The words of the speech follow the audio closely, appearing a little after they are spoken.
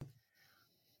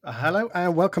Hello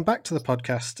and welcome back to the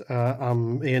podcast.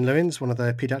 I'm Ian Lewins, one of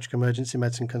the paediatric emergency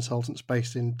medicine consultants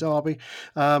based in Derby,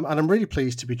 and I'm really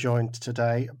pleased to be joined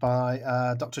today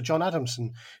by Dr. John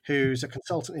Adamson, who's a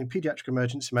consultant in paediatric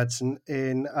emergency medicine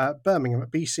in Birmingham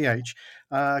at BCH.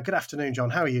 Good afternoon,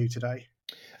 John. How are you today?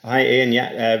 Hi, Ian.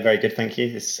 Yeah, very good. Thank you.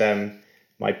 It's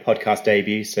my podcast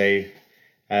debut, so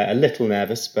a little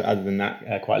nervous, but other than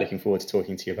that, quite looking forward to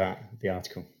talking to you about the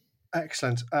article.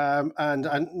 Excellent. And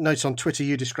I noticed on Twitter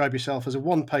you describe yourself as a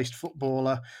one-paced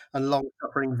footballer and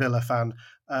long-suffering Villa fan.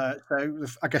 So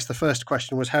I guess the first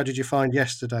question was, how did you find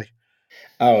yesterday?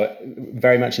 Oh,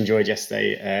 very much enjoyed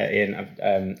yesterday,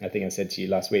 Ian. I think I said to you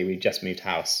last week, we just moved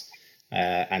house,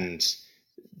 and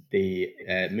the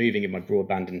moving of my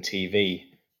broadband and TV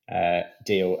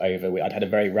deal over. I'd had a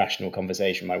very rational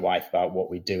conversation with my wife about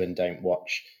what we do and don't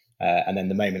watch, and then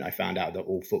the moment I found out that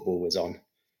all football was on,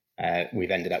 we've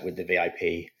ended up with the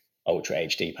VIP Ultra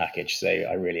HD package. So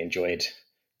I really enjoyed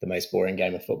the most boring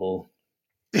game of football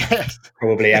Yes.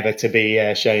 probably ever to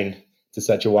be shown to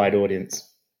such a wide audience.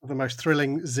 The most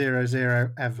thrilling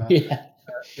 0-0 ever. Yeah.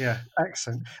 Yeah,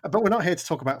 excellent. But we're not here to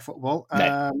talk about football,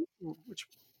 No. which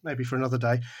maybe for another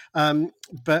day.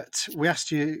 But we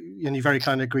asked you, and you very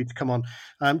kindly agreed to come on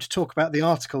to talk about the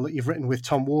article that you've written with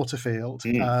Tom Waterfield,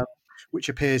 Mm. which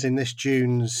appears in this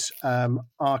June's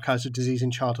Archives of Disease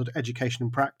in Childhood Education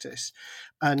and Practice.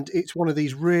 And it's one of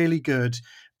these really good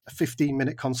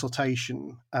 15-minute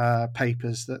consultation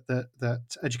papers that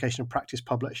Education and Practice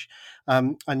publish.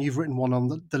 And you've written one on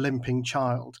the limping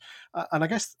child. And I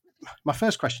guess my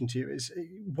first question to you is,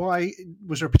 why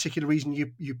was there a particular reason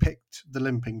you picked the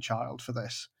limping child for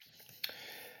this?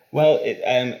 Well,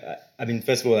 I mean,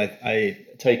 first of all, I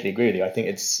totally agree with you. I think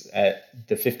it's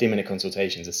the 15-minute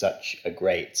consultations are such a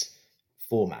great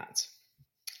format.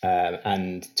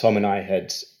 And Tom and I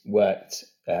had worked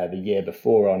the year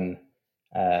before on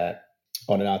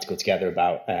an article together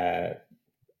about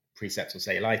preseptal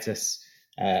cellulitis,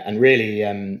 and really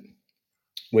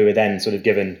we were then sort of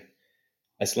given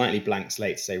a slightly blank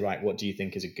slate to say, right, what do you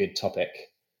think is a good topic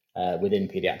within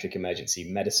pediatric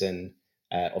emergency medicine?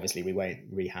 Obviously, we won't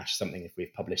rehash something if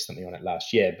we've published something on it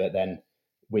last year, but then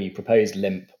we proposed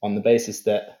LIMP on the basis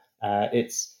that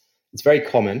it's very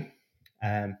common.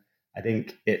 I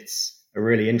think it's a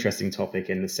really interesting topic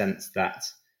in the sense that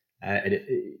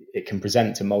it can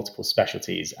present to multiple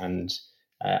specialties, and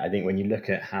I think when you look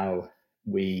at how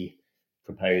we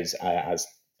propose as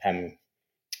PEM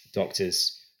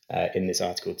doctors in this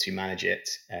article to manage it,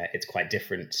 it's quite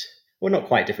different. Well, not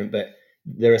quite different, but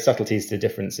there are subtleties to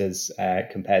differences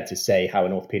compared to, say, how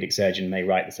an orthopedic surgeon may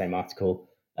write the same article,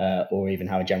 or even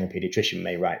how a general pediatrician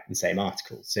may write the same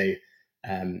article. So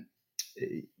um,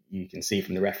 you can see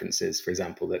from the references, for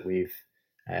example, that we've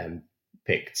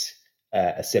picked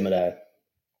a similar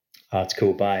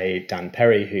article by Dan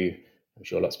Perry, who I'm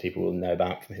sure lots of people will know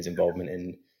about from his involvement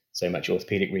in so much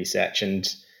orthopedic research. And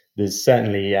there's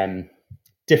certainly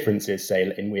differences,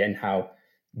 say, in how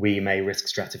we may risk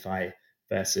stratify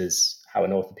versus how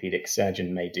an orthopedic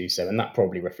surgeon may do so. And that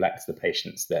probably reflects the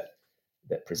patients that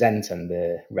present and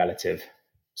the relative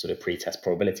sort of pre-test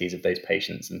probabilities of those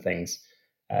patients and things.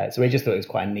 So we just thought it was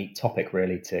quite a neat topic,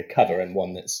 really, to cover, and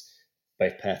one that's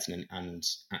both pertinent and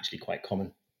actually quite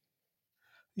common.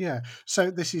 Yeah.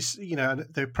 So this is,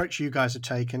 the approach you guys have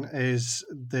taken is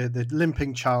the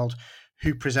limping child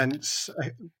who presents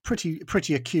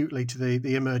pretty acutely to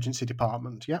the emergency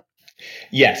department. Yeah.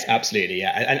 Yes, absolutely.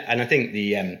 Yeah, and I think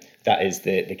that is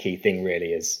the key thing.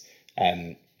 Really, is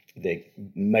the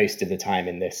most of the time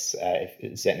in this.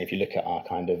 Certainly, if you look at our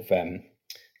kind of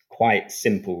quite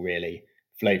simple, really,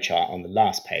 flowchart on the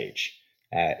last page,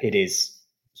 it is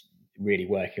really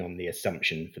working on the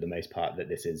assumption for the most part that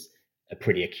this is a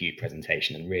pretty acute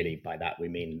presentation, and really by that we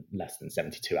mean less than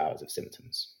 72 hours of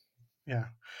symptoms. Yeah.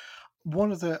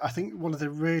 I think one of the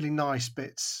really nice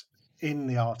bits in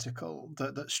the article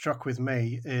that struck with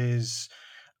me is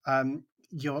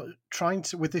you're trying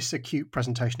to, with this acute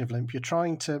presentation of LIMP, you're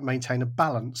trying to maintain a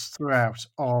balance throughout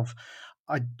of,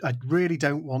 I really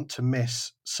don't want to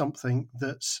miss something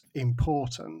that's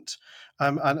important.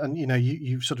 And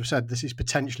you've sort of said this is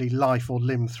potentially life or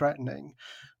limb threatening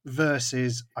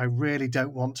versus I really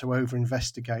don't want to over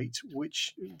investigate,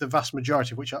 which the vast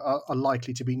majority of which are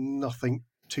likely to be nothing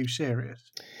too serious.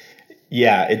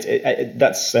 Yeah,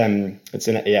 that's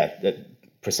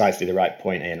precisely the right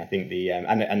point, Ian. I think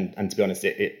and to be honest,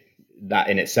 that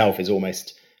in itself is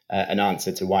almost an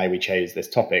answer to why we chose this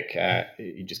topic.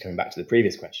 Just coming back to the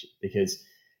previous question, because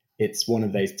it's one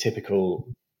of those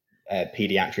typical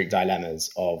pediatric dilemmas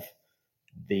of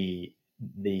the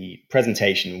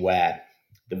presentation where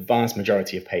the vast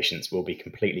majority of patients will be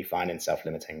completely fine and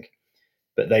self-limiting,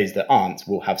 but those that aren't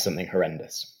will have something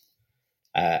horrendous.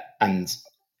 And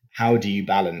how do you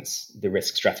balance the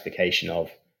risk stratification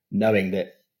of knowing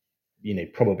that,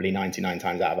 probably 99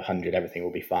 times out of 100, everything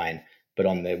will be fine, but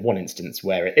on the one instance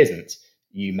where it isn't,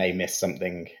 you may miss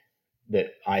something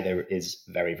that either is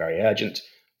very, very urgent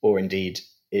or indeed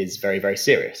is very, very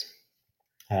serious.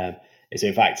 So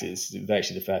in fact, it's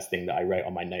virtually the first thing that I wrote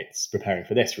on my notes preparing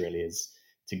for this, really, is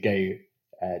to go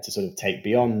to sort of take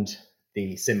beyond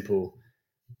the simple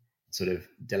sort of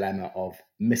dilemma of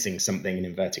missing something in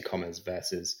inverted commas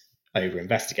versus over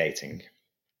investigating.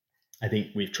 I think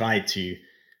we've tried to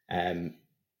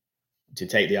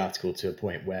take the article to a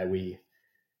point where we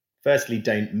firstly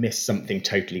don't miss something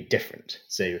totally different.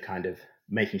 So you're kind of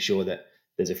making sure that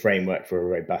there's a framework for a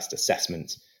robust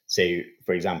assessment. So,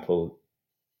 for example,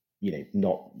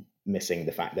 not missing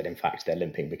the fact that in fact they're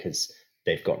limping because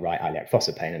they've got right iliac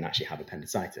fossa pain and actually have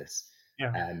appendicitis.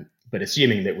 Yeah. But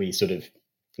assuming that we sort of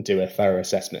do a thorough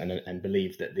assessment and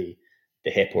believe that the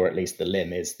hip, or at least the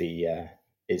limb, is the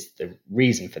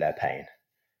reason for their pain,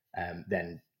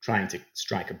 then trying to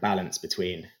strike a balance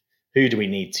between who do we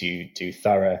need to do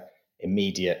thorough,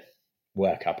 immediate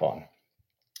workup on,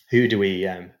 who do we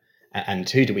and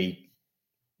who do we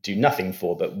do nothing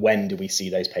for, but when do we see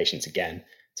those patients again,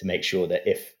 to make sure that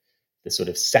if the sort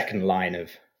of second line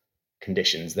of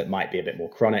conditions that might be a bit more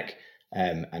chronic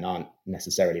and aren't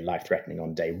necessarily life-threatening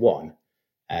on day one,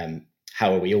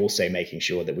 how are we also making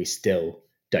sure that we still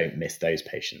don't miss those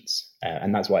patients?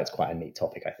 And that's why it's quite a neat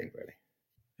topic, I think, really.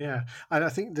 Yeah, and I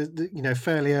think that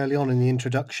fairly early on in the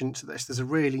introduction to this, there's a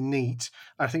really neat,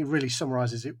 I think it really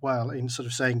summarises it well in sort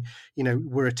of saying,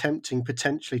 we're attempting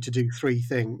potentially to do three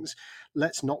things.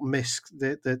 Let's not miss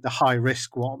the high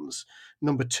risk ones.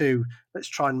 Number two, let's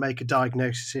try and make a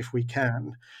diagnosis if we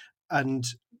can. And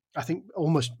I think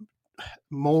almost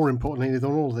more importantly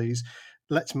than all of these,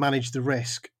 let's manage the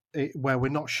risk where we're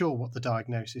not sure what the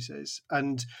diagnosis is.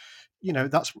 And,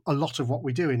 that's a lot of what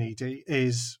we do in ED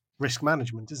is risk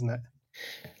management, isn't it?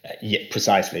 Yeah,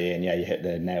 precisely, and yeah, you hit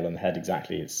the nail on the head.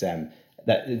 Exactly, it's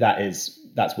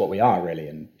that's what we are really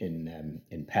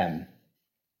in PEM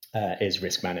is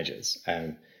risk managers.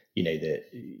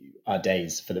 Our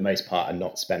days for the most part are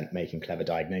not spent making clever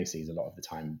diagnoses a lot of the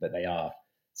time, but they are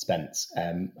spent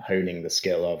honing the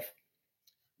skill of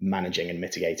managing and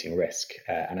mitigating risk.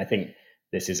 And I think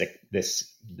this is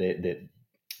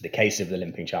the case of the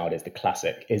limping child is a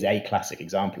classic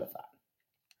example of that.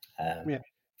 Yeah.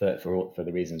 For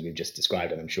the reasons we've just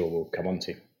described, and I'm sure we'll come on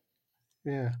to.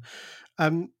 Yeah.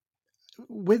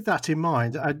 With that in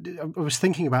mind, I was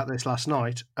thinking about this last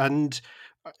night, and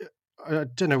I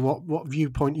don't know what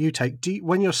viewpoint you take.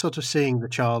 When you're sort of seeing the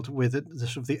child with the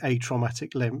sort of the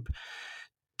atraumatic limp,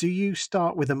 do you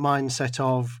start with a mindset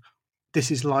of this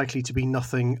is likely to be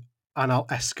nothing and I'll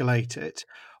escalate it,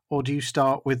 or do you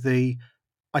start with the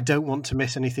I don't want to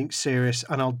miss anything serious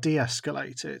and I'll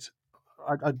de-escalate it?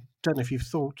 I don't know if you've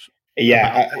thought.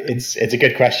 Yeah, it's a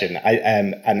good question.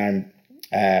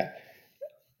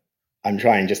 I'm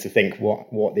trying just to think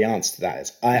what the answer to that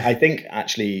is. I think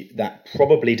actually that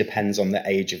probably depends on the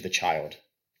age of the child.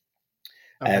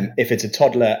 Okay. If it's a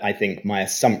toddler, I think my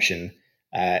assumption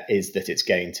is that it's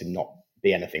going to not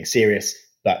be anything serious,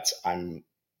 but I'm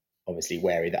obviously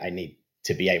wary that I need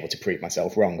to be able to prove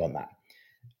myself wrong on that.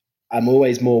 I'm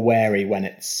always more wary when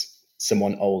it's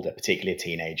someone older, particularly a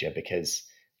teenager, because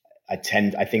I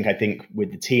think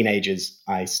with the teenagers,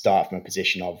 I start from a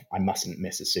position of I mustn't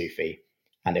miss a SUFI.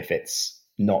 And if it's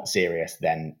not serious,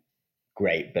 then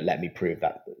great, but let me prove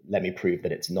that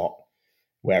it's not.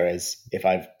 Whereas if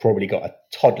I've probably got a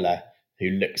toddler who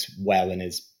looks well and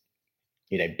is,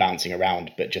 bouncing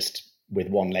around, but just with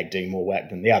one leg doing more work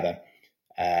than the other,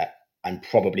 I'm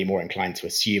probably more inclined to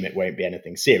assume it won't be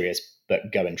anything serious,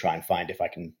 but go and try and find if I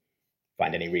can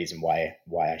find any reason why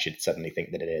I should suddenly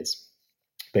think that it is.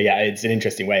 But yeah, it's an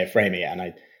interesting way of framing it. And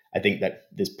I think that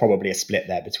there's probably a split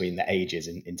there between the ages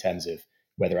in terms of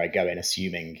whether I go in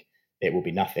assuming it will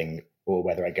be nothing or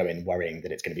whether I go in worrying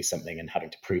that it's going to be something and having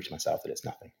to prove to myself that it's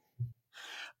nothing.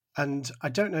 And I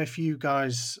don't know if you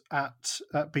guys at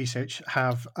BSH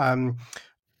have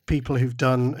people who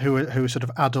are sort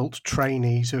of adult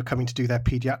trainees who are coming to do their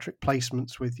pediatric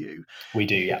placements with you. We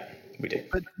do, yeah, we do.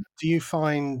 But do you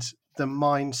find the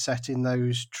mindset in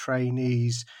those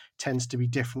trainees tends to be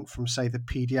different from, say, the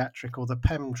pediatric or the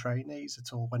PEM trainees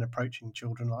at all when approaching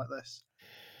children like this?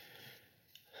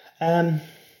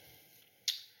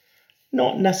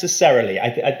 Not necessarily.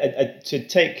 To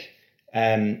take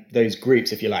those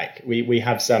groups, if you like, we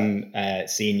have some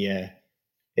senior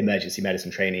emergency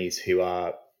medicine trainees who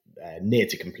are near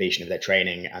to completion of their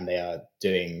training, and they're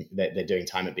doing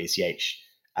time at BCH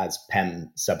as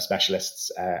PEM subspecialists,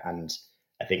 and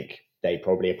I think they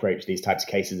probably approach these types of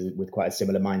cases with quite a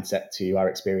similar mindset to our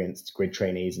experienced grid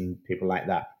trainees and people like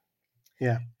that.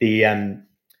 Yeah.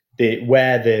 The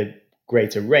where the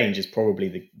greater range is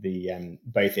probably the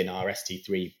both in our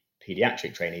ST3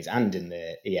 pediatric trainees and in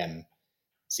the EM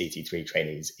CT3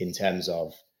 trainees, in terms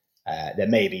of there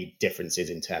may be differences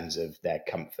in terms of their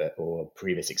comfort or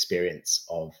previous experience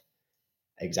of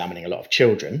examining a lot of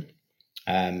children.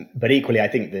 But equally, I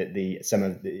think that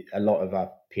a lot of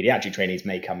our pediatric trainees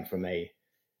may come from a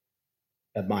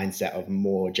mindset of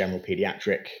more general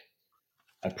pediatric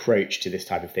approach to this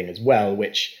type of thing as well,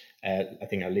 which I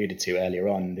think I alluded to earlier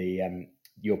on.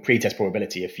 Your pretest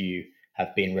probability, if you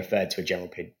have been referred to a general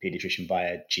pediatrician by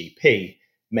a GP,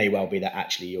 may well be that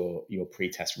actually your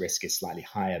pretest risk is slightly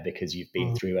higher because you've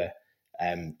been through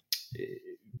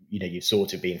you've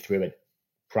sort of been through a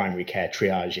primary care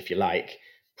triage, if you like,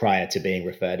 prior to being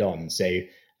referred on. So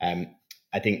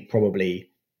I think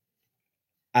probably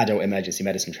adult emergency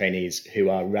medicine trainees who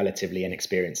are relatively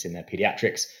inexperienced in their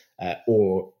pediatrics,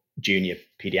 or junior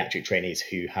pediatric trainees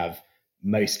who have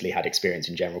mostly had experience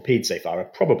in general peds so far, are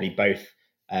probably both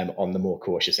on the more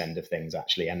cautious end of things,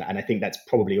 actually. And I think that's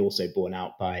probably also borne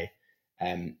out by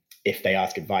if they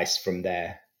ask advice from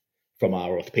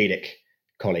our orthopedic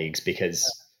colleagues, because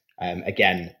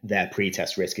again, their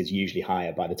pretest risk is usually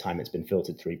higher by the time it's been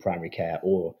filtered through primary care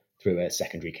or through a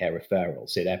secondary care referral.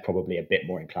 So they're probably a bit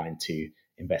more inclined to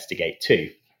investigate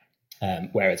too.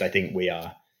 Whereas I think we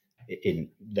are, in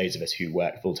those of us who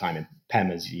work full time in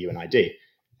PEM, as you and I do,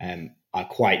 are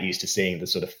quite used to seeing the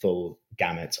sort of full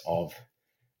gamut of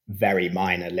very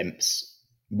minor limps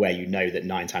where you know that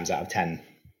 9 times out of 10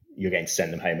 you're going to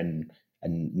send them home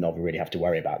and not really have to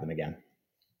worry about them again.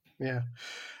 Yeah.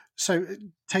 So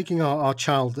taking our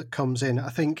child that comes in, I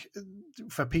think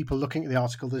for people looking at the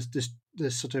article,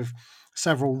 there's sort of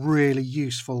several really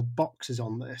useful boxes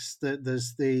on this.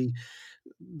 There's the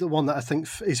one that I think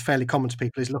is fairly common to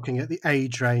people is looking at the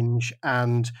age range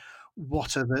and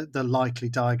what are the likely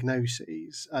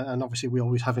diagnoses. And obviously we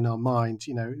always have in our mind,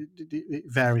 it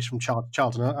varies from child to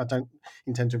child, and I don't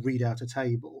intend to read out a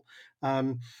table.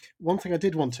 One thing I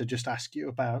did want to just ask you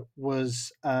about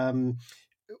was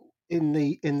in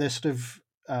the sort of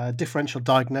differential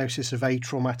diagnosis of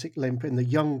atraumatic limp in the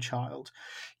young child,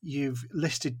 you've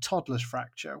listed toddler's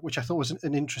fracture, which I thought was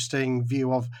an interesting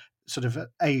view of sort of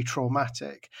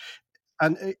atraumatic.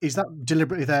 And is that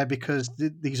deliberately there because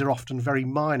these are often very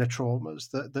minor traumas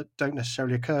that don't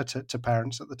necessarily occur to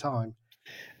parents at the time?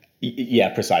 Yeah,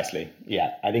 precisely.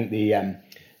 Yeah, I think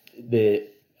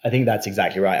I think that's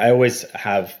exactly right. I always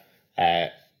have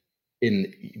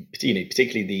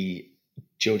particularly the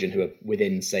children who are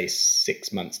within, say,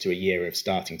 6 months to a year of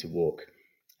starting to walk,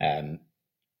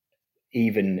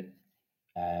 even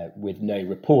with no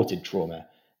reported trauma,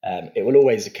 it will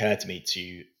always occur to me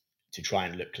to try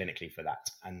and look clinically for that.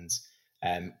 And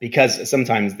because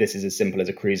sometimes this is as simple as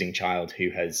a cruising child who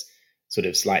has sort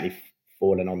of slightly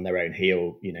fallen on their own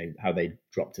heel, how they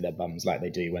drop to their bums like they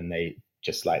do when they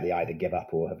just slightly either give up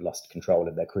or have lost control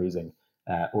of their cruising,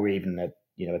 or even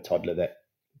a toddler that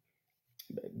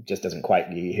just doesn't quite,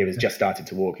 who has just started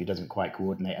to walk, who doesn't quite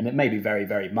coordinate. And it may be very,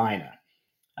 very minor.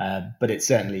 But it's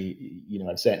certainly,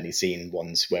 I've certainly seen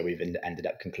ones where we've ended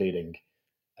up concluding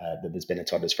that there's been a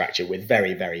toddler's fracture with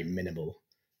very, very minimal,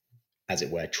 as it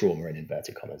were, trauma in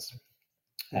inverted commas.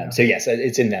 So yes,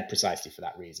 it's in there precisely for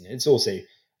that reason. It's also,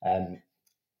 I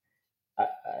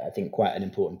think, quite an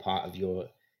important part of your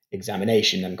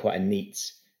examination and quite a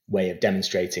neat way of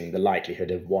demonstrating the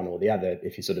likelihood of one or the other.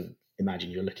 If you sort of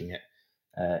imagine you're looking at,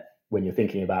 when you're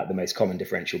thinking about the most common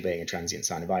differential being a transient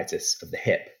synovitis of the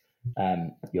hip,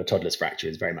 your toddler's fracture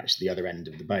is very much the other end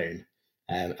of the bone.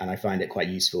 And I find it quite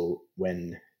useful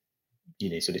when,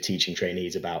 sort of teaching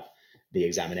trainees about the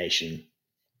examination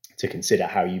to consider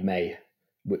how you may,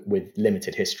 with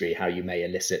limited history, how you may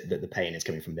elicit that the pain is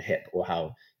coming from the hip, or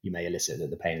how you may elicit that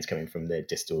the pain is coming from the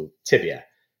distal tibia,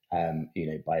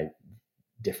 by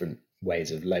different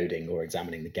ways of loading or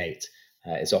examining the gait.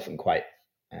 It's often quite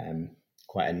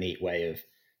a neat way of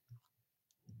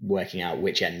working out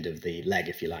which end of the leg,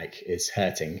 if you like, is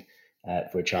hurting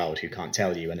for a child who can't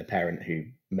tell you and a parent who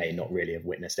may not really have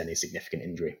witnessed any significant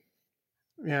injury.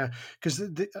 Yeah, because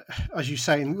as you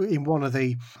say, in one of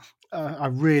the, I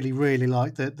really, really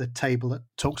like the table that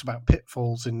talks about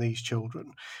pitfalls in these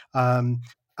children. And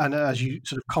as you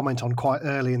sort of comment on quite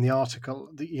early in the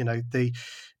article, it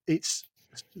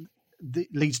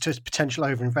leads to potential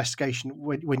over investigation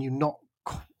when you're not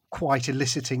quite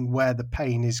eliciting where the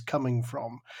pain is coming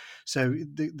from. So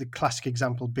the classic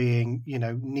example being,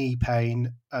 knee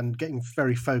pain and getting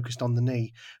very focused on the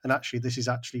knee, and actually this is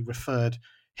actually referred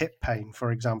hip pain,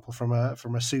 for example, from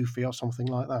a Sufi or something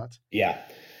like that. Yeah,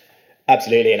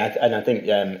 absolutely. And I think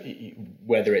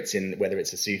whether it's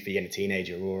a Sufi in a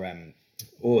teenager,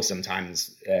 or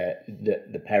sometimes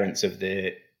the parents of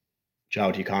the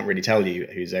child who can't really tell you,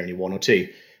 who's only 1 or 2,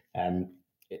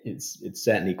 it's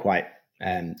certainly quite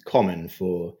common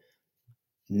for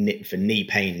knee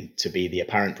pain to be the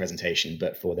apparent presentation,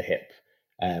 but for the hip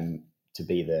to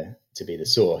be the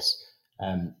source.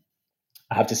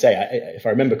 I have to say, if I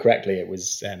remember correctly, it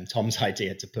was Tom's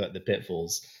idea to put the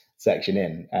pitfalls section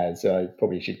in, so I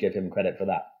probably should give him credit for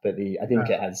that. But I think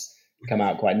it has come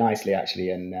out quite nicely, actually,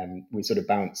 and we sort of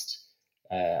bounced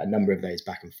a number of those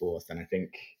back and forth. And I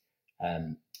think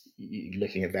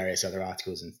looking at various other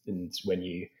articles, and when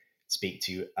you speak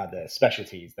to other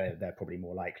specialties, they're probably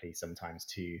more likely sometimes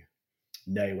to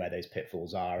know where those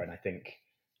pitfalls are. And I think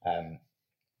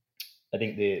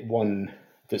the one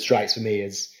that strikes for me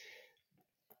is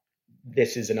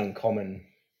this is an uncommon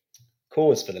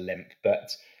cause for the limp, but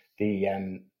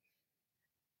the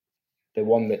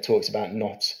one that talks about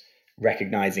not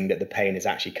recognizing that the pain is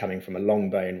actually coming from a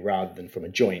long bone rather than from a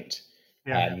joint,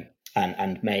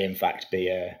 and may in fact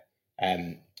be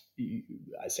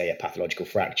I say a pathological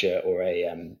fracture or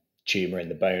a tumor in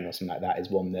the bone or something like that, is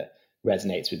one that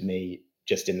resonates with me,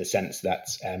 just in the sense that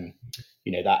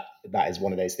that is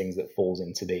one of those things that falls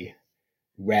into the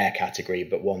rare category,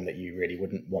 but one that you really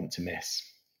wouldn't want to miss.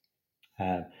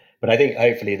 But I think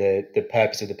hopefully the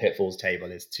purpose of the pitfalls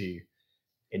table is to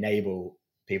enable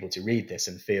people to read this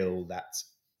and feel that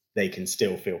they can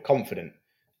still feel confident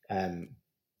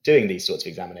doing these sorts of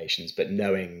examinations, but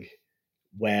knowing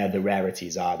where the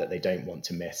rarities are that they don't want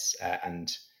to miss, and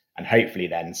hopefully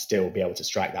then still be able to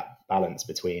strike that balance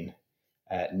between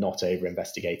not over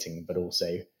investigating, but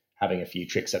also having a few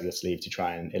tricks up your sleeve to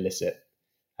try and elicit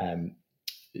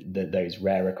those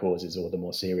rarer causes or the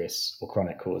more serious or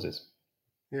chronic causes.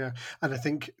 Yeah, and I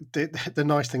think the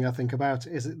nice thing I think about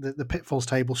it is that the pitfalls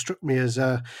table struck me as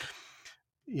a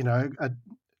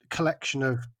collection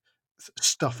of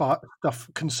stuff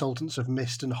consultants have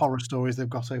missed and horror stories they've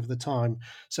got over the time.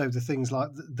 So the things like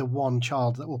the one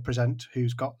child that will present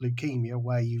who's got leukemia,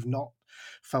 where you've not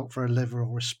felt for a liver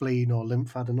or a spleen or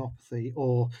lymphadenopathy,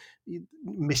 or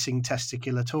missing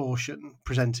testicular torsion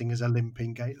presenting as a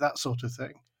limping gait, that sort of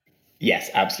thing.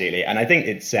 Yes, absolutely. And I think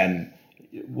it's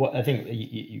what I think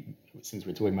since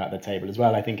we're talking about the table as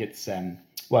well, I think it's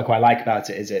what I quite like about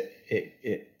it is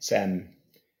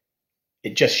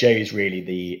it just shows really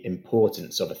the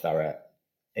importance of a thorough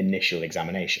initial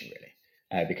examination,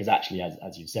 really, because actually,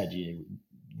 as you said,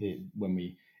 it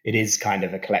is kind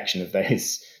of a collection of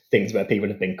those things where people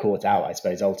have been caught out, I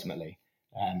suppose, ultimately,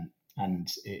 and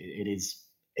it is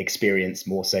experience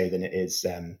more so than it is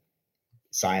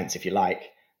science, if you like.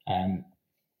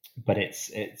 But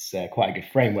it's quite a good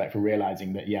framework for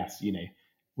realizing that, yes,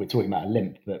 we're talking about a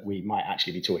limp, but we might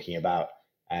actually be talking about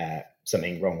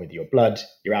something wrong with your blood,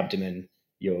 your abdomen,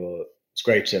 your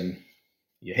scrotum,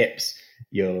 your hips,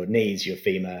 your knees, your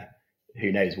femur.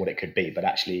 Who knows what it could be? But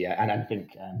actually, and I think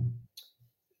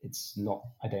it's not,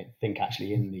 I don't think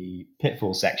actually in the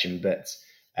pitfall section, but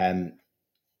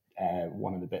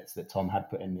one of the bits that Tom had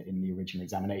put in the original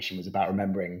examination was about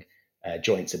remembering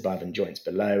joints above and joints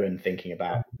below, and thinking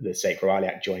about the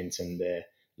sacroiliac joint and the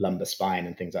lumbar spine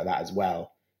and things like that as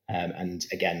well. And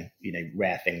again,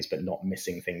 rare things, but not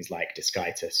missing things like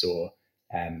discitis or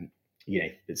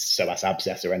psoas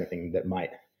abscess or anything that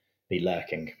might be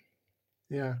lurking.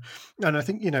 Yeah, and I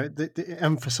think it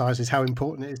emphasises how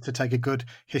important it is to take a good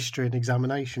history and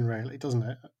examination, really, doesn't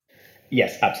it?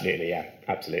 Yes, absolutely. Yeah,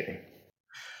 absolutely.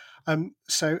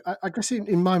 So I guess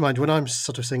in my mind, when I'm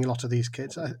sort of seeing a lot of these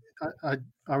kids, I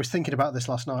was thinking about this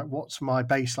last night. What's my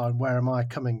baseline? Where am I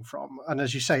coming from? And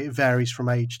as you say, it varies from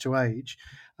age to age.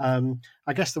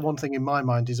 I guess the one thing in my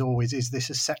mind is always, is this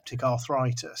a septic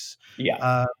arthritis?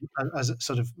 Yeah. As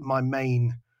sort of my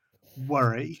main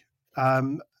worry.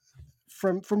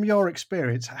 From your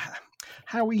experience,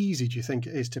 how easy do you think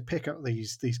it is to pick up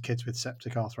these kids with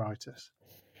septic arthritis?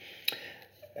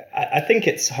 I think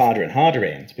it's harder and harder,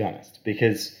 Ian, to be honest,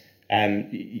 because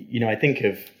I think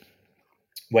of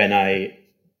when I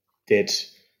did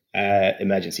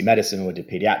emergency medicine or did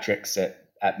pediatrics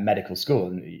at medical school,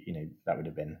 and that would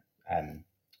have been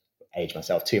age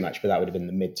myself too much, but that would have been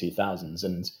the mid 2000s,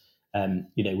 and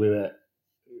we were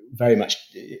very much.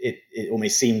 It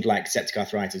almost seemed like septic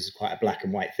arthritis is quite a black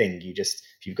and white thing. If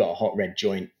you've got a hot red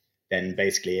joint, then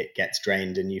basically it gets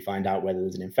drained and you find out whether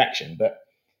there's an infection. But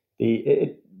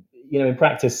in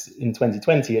practice in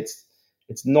 2020, it's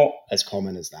not as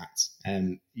common as that.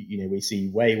 We see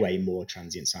way more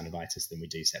transient synovitis than we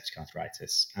do septic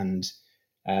arthritis, and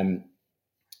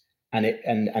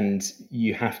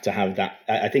you have to have that.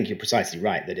 I think you're precisely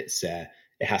right that it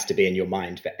has to be in your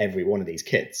mind for every one of these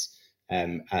kids,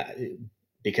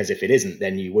 because if it isn't,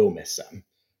 then you will miss some.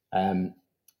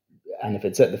 And if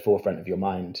it's at the forefront of your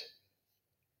mind,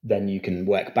 then you can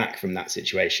work back from that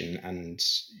situation and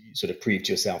sort of prove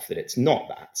to yourself that it's not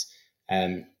that.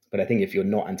 But I think if you're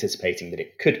not anticipating that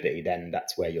it could be, then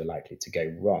that's where you're likely to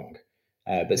go wrong.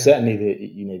 But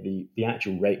certainly, the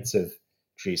actual rates of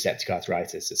true septic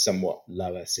arthritis are somewhat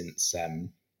lower since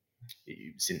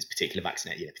particular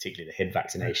particularly the HIB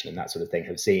vaccination and that sort of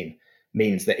thing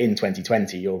means that in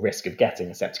 2020 your risk of getting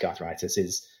a septic arthritis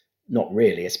is not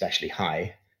really especially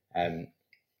high, and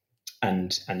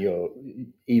you're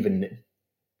even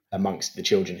amongst the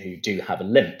children who do have a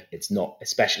limp, it's not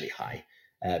especially high,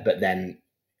 but then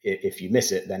if you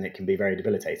miss it, then it can be very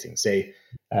debilitating. So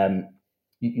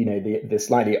the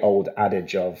slightly old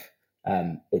adage of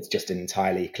it's just an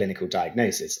entirely clinical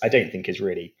diagnosis, I don't think is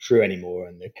really true anymore.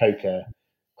 And the COCA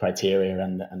criteria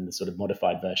and the sort of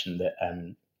modified version that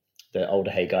the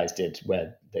older Hay guys did,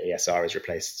 where the ESR is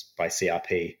replaced by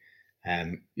CRP.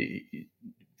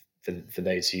 For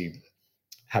those who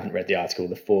haven't read the article,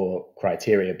 the 4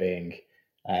 criteria being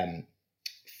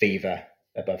fever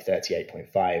above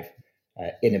 38.5,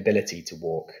 inability to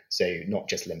walk, so not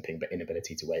just limping, but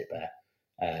inability to weight bear.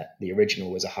 The original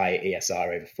was a high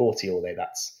ESR over 40, although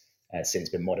that's since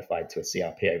been modified to a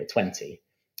CRP over 20,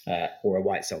 or a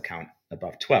white cell count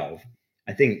above 12,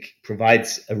 I think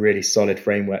provides a really solid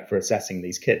framework for assessing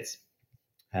these kids.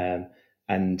 And,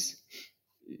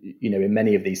 in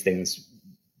many of these things,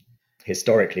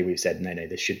 historically, we've said, no,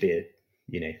 this should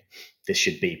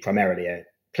be primarily a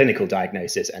clinical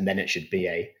diagnosis, and then it should be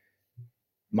a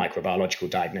microbiological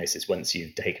diagnosis once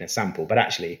you've taken a sample. But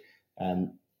actually, I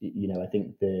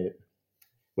think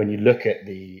when you look at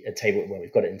the table, well,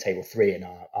 we've got it in table 3 in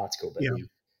our article, but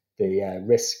the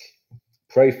risk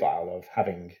profile of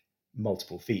having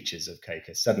multiple features of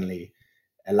COCA suddenly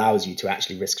allows you to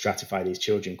actually risk stratify these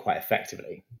children quite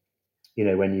effectively.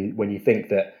 When you think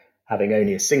that having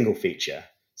only a single feature,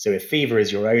 so if fever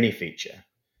is your only feature,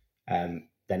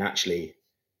 then actually,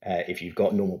 if you've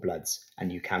got normal bloods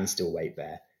and you can still weight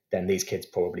bear, then these kids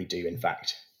probably do in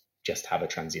fact just have a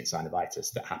transient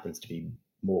synovitis that happens to be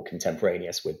more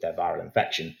contemporaneous with their viral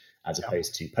infection as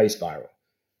opposed to post-viral.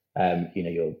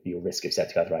 Your risk of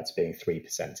septic arthritis being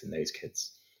 3% in those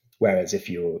kids. Whereas if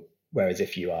you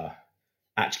are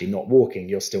actually not walking,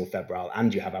 you're still febrile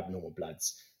and you have abnormal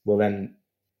bloods, well then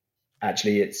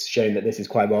actually it's shown that this is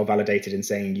quite well validated in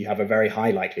saying you have a very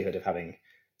high likelihood of having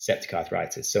septic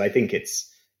arthritis. So I think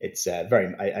it's a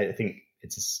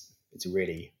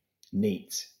really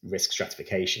neat risk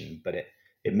stratification, but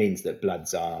it means that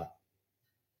bloods are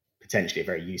potentially a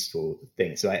very useful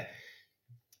thing. So I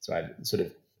sort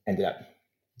of ended up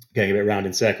going a bit around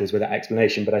in circles with that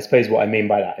explanation. But I suppose what I mean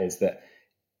by that is that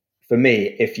for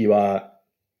me, if you are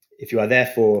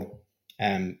therefore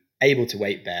able to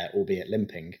weight bear, albeit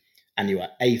limping, and you are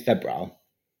afebrile,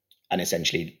 and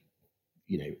essentially,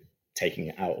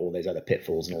 taking out all those other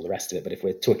pitfalls and all the rest of it. But if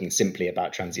we're talking simply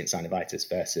about transient synovitis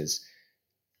versus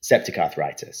septic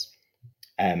arthritis,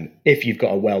 if you've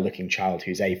got a well-looking child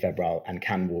who's afebrile and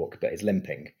can walk but is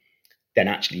limping, then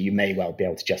actually you may well be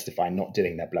able to justify not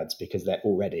doing their bloods because they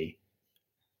already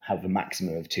have a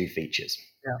maximum of 2 features.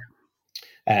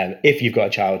 Yeah. If you've got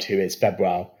a child who is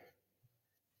febrile,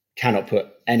 cannot put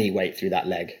any weight through that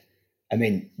leg,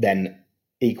 then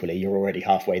equally you're already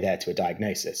halfway there to a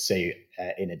diagnosis. So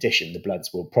in addition, the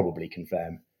bloods will probably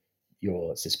confirm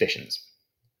your suspicions.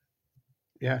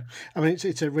 Yeah,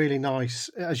 it's a really nice,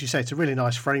 as you say, it's a really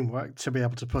nice framework to be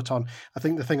able to put on. I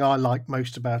think the thing I like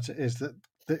most about it is that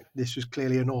this was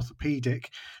clearly an orthopedic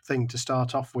thing to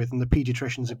start off with, and the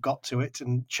paediatricians have got to it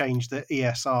and changed the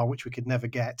ESR, which we could never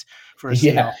get for a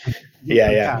CR.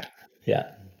 Yeah.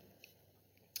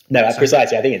 No,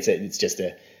 precisely. I think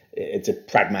it's a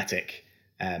pragmatic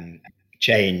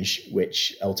change,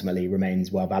 which ultimately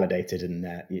remains well validated, and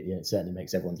it certainly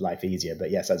makes everyone's life easier.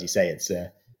 But yes, as you say, it's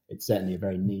certainly a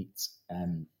very neat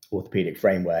orthopedic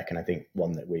framework, and I think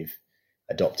one that we've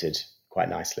adopted quite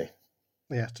nicely.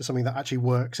 Yeah, to something that actually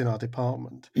works in our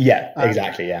department. Yeah,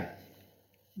 exactly. Yeah.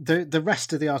 The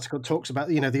rest of the article talks about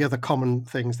the other common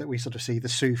things that we sort of see, the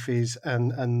SUFIs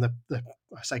and the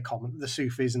I say common, the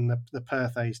SUFIs and the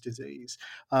Perthes disease,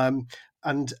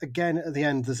 and again at the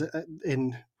end there's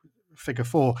in figure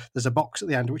 4 there's a box at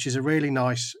the end which is a really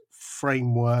nice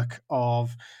framework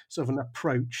of sort of an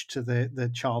approach to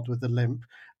the child with the limp,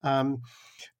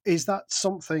 Is that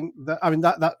something that, I mean,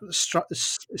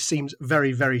 seems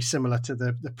very, very similar to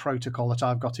the protocol that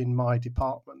I've got in my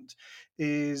department?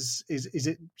 Is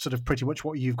it sort of pretty much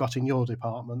what you've got in your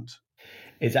department?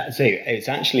 It's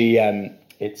actually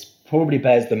it's probably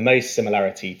bears the most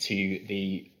similarity to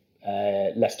the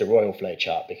Leicester Royal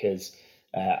flowchart, because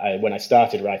when I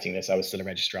started writing this, I was still a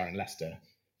registrar in Leicester.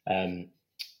 Um,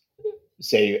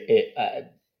 so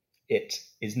it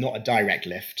is not a direct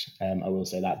lift, I will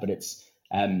say that, but it's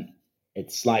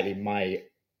slightly my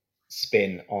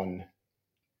spin on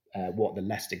what the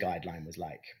Leicester guideline was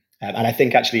like. And I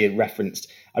think actually it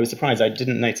referenced. I was surprised I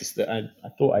didn't notice that. I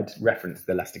thought I'd referenced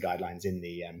the Leicester guidelines in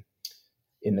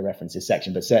the references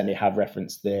section, but certainly have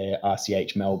referenced the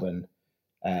RCH Melbourne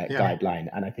Yeah, guideline.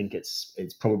 And I think it's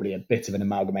probably a bit of an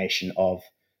amalgamation of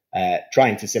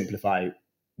trying to simplify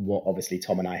what obviously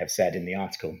Tom and I have said in the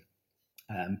article.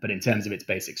 But in terms of its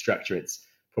basic structure, it's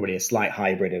probably a slight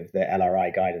hybrid of the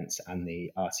LRI guidance and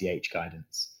the RCH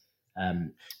guidance.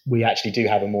 We actually do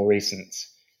have a more recent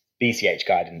BCH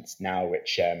guidance now,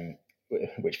 which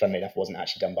funnily enough wasn't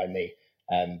actually done by me,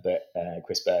 but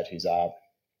Chris Bird, who's our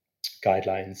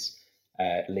guidelines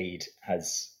lead,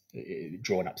 has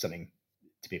drawn up something,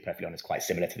 to be perfectly honest, quite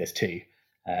similar to this too.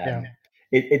 yeah,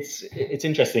 It's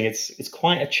interesting. It's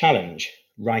quite a challenge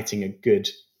writing a good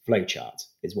flowchart,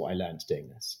 is what I learned doing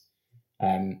this,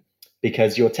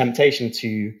 because your temptation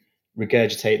to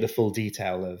regurgitate the full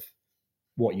detail of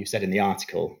what you said in the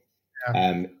article yeah,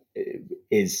 um,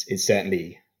 is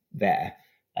certainly there,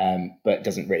 but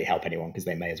doesn't really help anyone because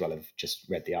they may as well have just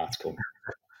read the article.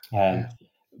 Um, yeah,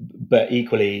 but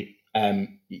equally, the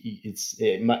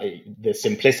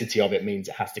simplicity of it means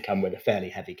it has to come with a fairly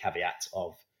heavy caveat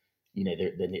of,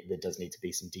 there does need to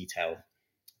be some detail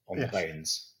on the yes,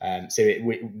 bones. So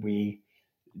we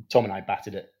Tom and I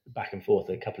batted it back and forth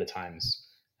a couple of times,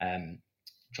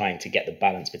 trying to get the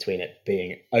balance between it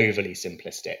being overly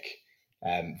simplistic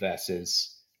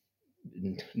versus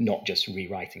not just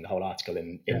rewriting the whole article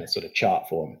in yeah. a sort of chart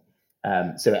form.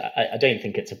 So I don't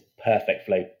think it's a perfect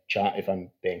flow chart, if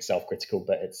I'm being self-critical,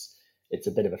 but it's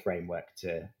a bit of a framework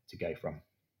to go from.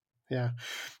 Yeah.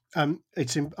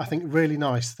 It's, I think, really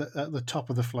nice that at the top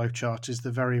of the flowchart is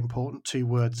the very important two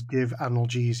words: give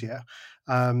analgesia,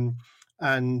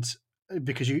 and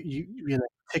because you know,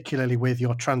 particularly with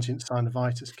your transient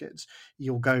synovitis kids,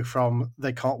 you'll go from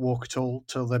they can't walk at all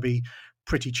till they'll be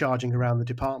pretty charging around the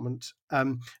department.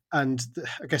 And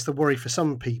I guess the worry for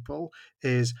some people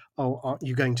is, oh, aren't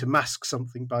you going to mask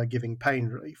something by giving pain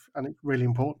relief? And it's really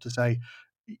important to say,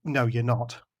 no, you're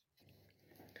not.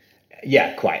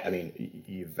 Yeah, quite. I mean,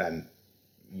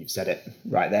 you've said it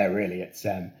right there. Really,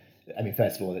 I mean,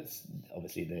 first of all, it's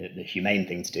obviously the humane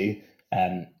thing to do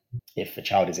if a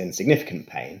child is in significant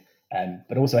pain.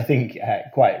 But also, I think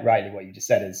quite rightly what you just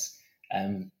said is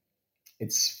um,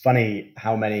 it's funny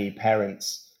how many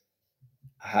parents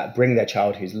bring their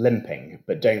child who's limping,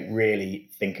 but don't really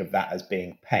think of that as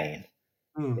being pain,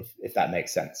 Mm, if that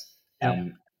makes sense. yeah,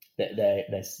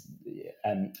 There's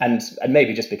and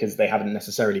maybe just because they haven't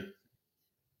necessarily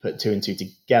put two and two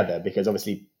together, because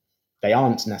obviously they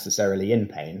aren't necessarily in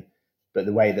pain, but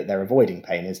the way that they're avoiding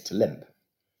pain is to limp.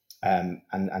 And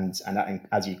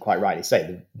as you quite rightly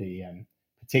say,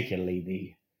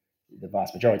 particularly the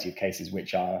vast majority of cases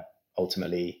which are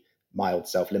ultimately mild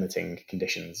self-limiting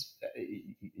conditions,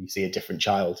 you see a different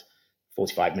child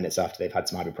 45 minutes after they've had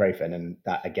some ibuprofen, and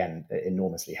that again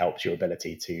enormously helps your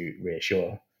ability to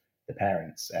reassure the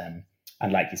parents.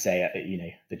 And like you say,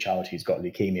 the child who's got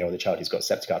leukemia or the child who's got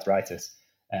septic arthritis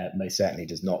most certainly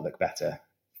does not look better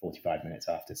 45 minutes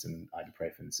after some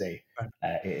ibuprofen. So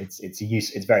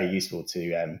it's very useful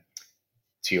to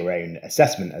your own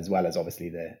assessment, as well as obviously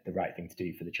the right thing to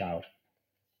do for the child.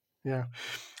 yeah.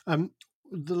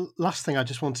 The last thing I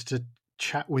just wanted to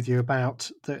chat with you about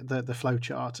the flow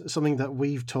chart, something that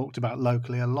we've talked about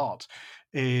locally a lot,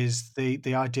 is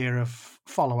the idea of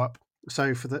follow up.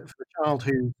 So for the child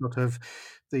who sort of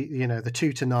the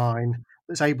 2 to 9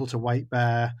 that's able to weight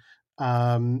bear,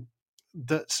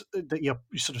 that you're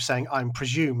sort of saying, I'm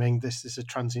presuming this is a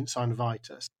transient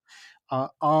synovitis.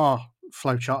 Our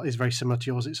flowchart is very similar to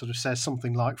yours. It sort of says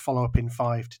something like follow up in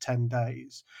 5 to 10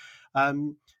 days.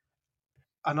 Um,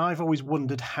 and I've always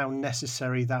wondered how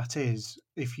necessary that is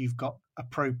if you've got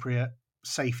appropriate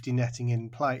safety netting in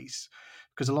place.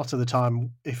 Because a lot of the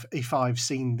time, if I've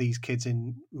seen these kids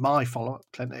in my follow up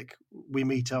clinic, we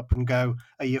meet up and go,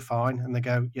 "Are you fine?" And they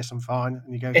go, "Yes, I'm fine."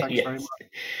 And you go, "Thanks very much."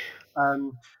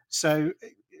 Yes. So,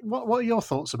 what are your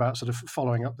thoughts about sort of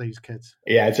following up these kids?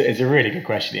 Yeah, it's a really good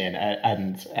question, Ian.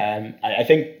 And I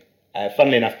think,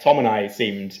 funnily enough, Tom and I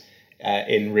seemed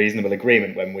in reasonable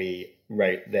agreement when we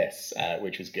wrote this,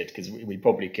 which was good because we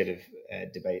probably could have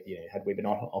debated. Had we been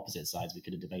on opposite sides, we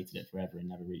could have debated it forever and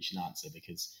never reached an answer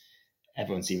because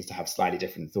everyone seems to have slightly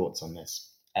different thoughts on this.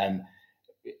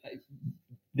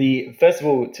 The first of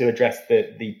all, to address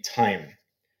the time,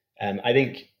 I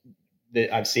think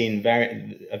that I've seen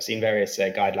various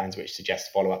guidelines which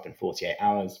suggest follow up in 48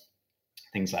 hours,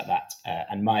 things like that.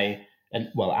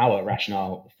 Our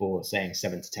rationale for saying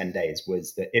 7 to 10 days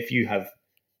was that if you have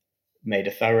made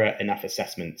a thorough enough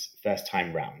assessment first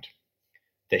time round,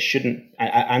 there shouldn't,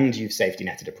 and you've safety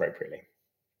netted appropriately,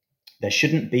 there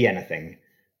shouldn't be anything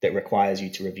that requires you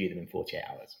to review them in 48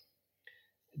 hours.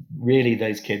 Really,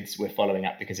 those kids we're following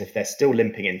up because if they're still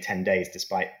limping in 10 days,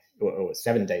 or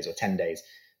 7 days or 10 days,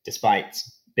 despite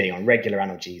being on regular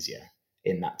analgesia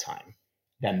in that time,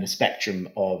 then the spectrum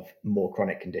of more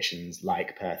chronic conditions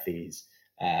like Perthes,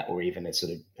 or even a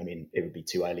sort of, it would be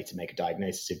too early to make a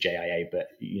diagnosis of JIA, but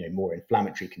more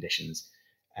inflammatory conditions,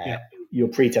 your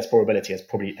pretest probability has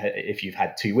probably, if you've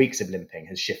had 2 weeks of limping,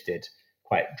 has shifted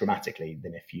quite dramatically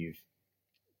than if you've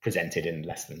presented in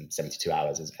less than 72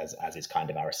 hours, as is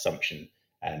kind of our assumption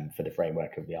for the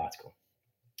framework of the article.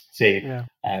 So,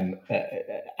 and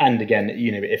again,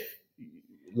 if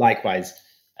likewise,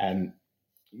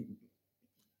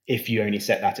 if you only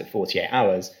set that at 48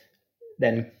 hours,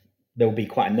 then there'll be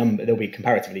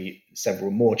comparatively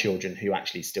several more children who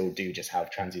actually still do just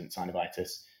have transient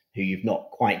synovitis, who you've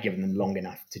not quite given them long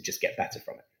enough to just get better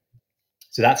from it.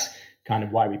 So that's kind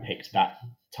of why we picked that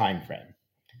time frame.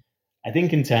 I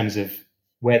think in terms of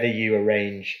whether you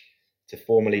arrange to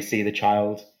formally see the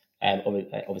child,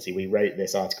 obviously we wrote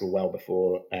this article well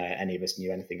before any of us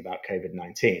knew anything about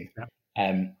COVID-19.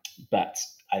 But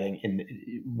I think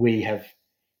we have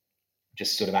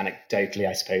just sort of anecdotally,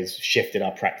 I suppose, shifted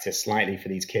our practice slightly for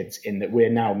these kids in that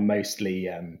we're now mostly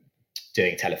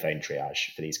doing telephone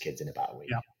triage for these kids in about a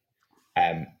week.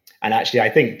 And actually, I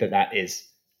think that is,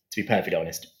 to be perfectly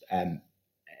honest,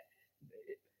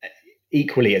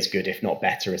 equally as good, if not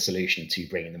better, a solution to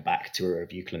bringing them back to a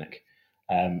review clinic.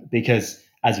 Because,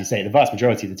 as you say, the vast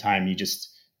majority of the time you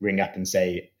just ring up and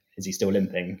say, is he still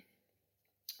limping?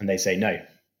 And they say, no,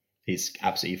 he's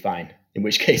absolutely fine. In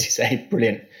which case you say,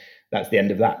 brilliant, that's the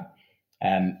end of that.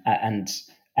 And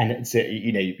it's,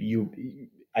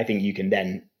 I think you can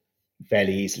then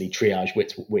fairly easily triage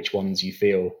which ones you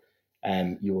feel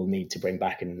you will need to bring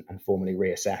back and formally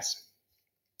reassess.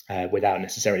 Without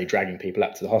necessarily dragging people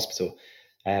up to the hospital.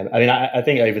 I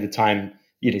think over the time,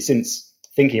 since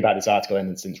thinking about this article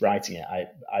and since writing it,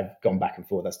 I've gone back and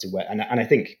forth as to where, and I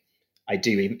think I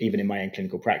do, even in my own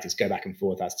clinical practice, go back and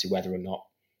forth as to whether or not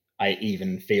I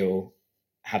even feel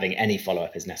having any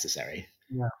follow-up is necessary,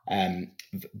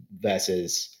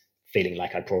 versus feeling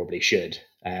like I probably should.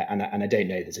 And I don't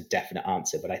know there's a definite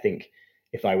answer, but I think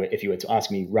if you were to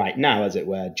ask me right now, as it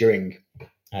were, during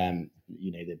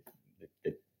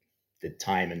the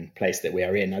time and place that we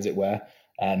are in, as it were,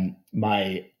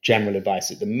 my general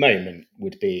advice at the moment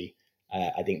would be,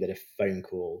 I think that a phone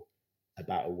call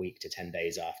about a week to 10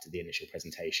 days after the initial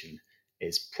presentation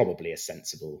is probably a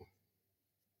sensible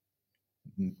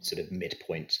sort of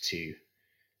midpoint to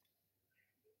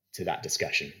that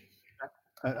discussion.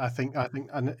 I think,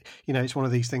 and it's one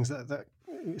of these things that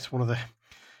it's one of the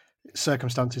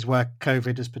circumstances where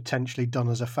COVID has potentially done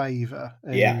us a favour.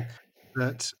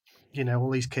 That all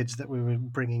these kids that we were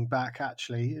bringing back,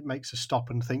 actually, it makes us stop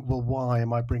and think, well, why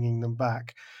am I bringing them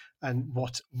back? And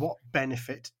what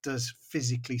benefit does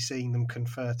physically seeing them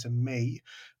confer to me?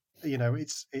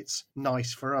 It's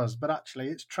nice for us, but actually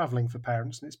it's travelling for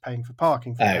parents and it's paying for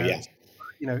parking for parents.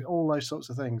 All those sorts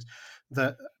of things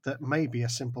that may be a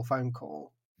simple phone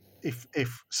call,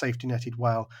 if safety netted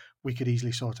well, we could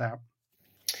easily sort out.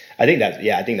 I think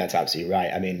that's absolutely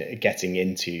right. I mean, getting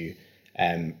into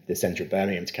the centre of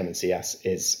Birmingham to come and see us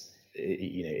is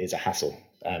a hassle,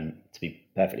 to be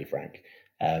perfectly frank.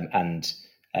 And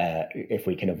if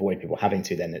we can avoid people having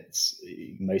to, then it's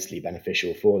mostly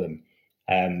beneficial for them.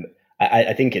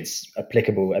 I think it's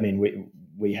applicable. I mean,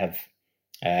 we have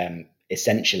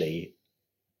essentially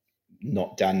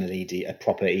not done a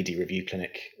proper ED review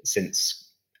clinic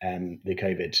since the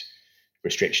COVID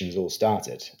restrictions all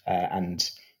started, and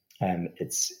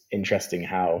it's interesting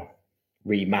how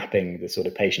remapping the sort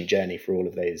of patient journey for all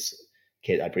of those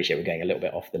kids. I appreciate we're going a little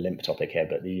bit off the limp topic here,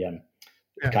 but the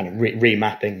kind of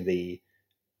remapping the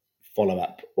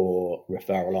follow-up or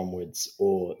referral onwards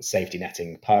or safety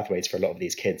netting pathways for a lot of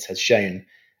these kids has shown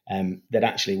that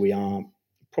actually we are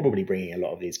probably bringing a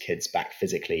lot of these kids back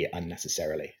physically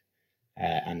unnecessarily.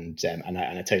 And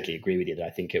I totally agree with you that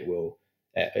I think it will,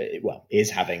 is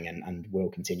having and will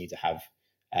continue to have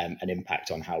an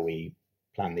impact on how we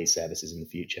plan these services in the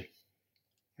future.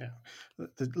 Yeah,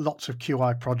 there's lots of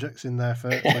QI projects in there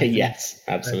for Yes,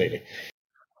 absolutely.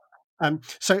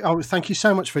 So thank you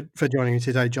so much for joining me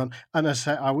today, John. And as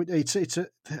I say,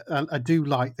 I do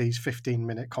like these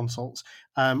 15-minute consults.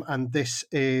 And this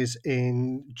is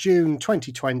in June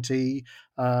 2020,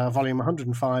 volume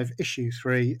 105, issue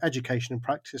 3, Education and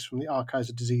Practice from the Archives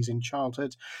of Disease in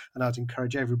Childhood. And I'd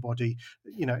encourage everybody,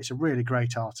 it's a really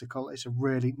great article. It's a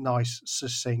really nice,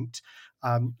 succinct,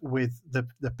 with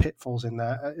the pitfalls in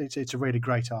there. It's a really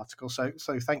great article. So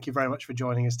thank you very much for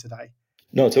joining us today.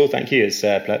 Not at all. Thank you. It's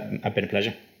been a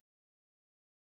pleasure.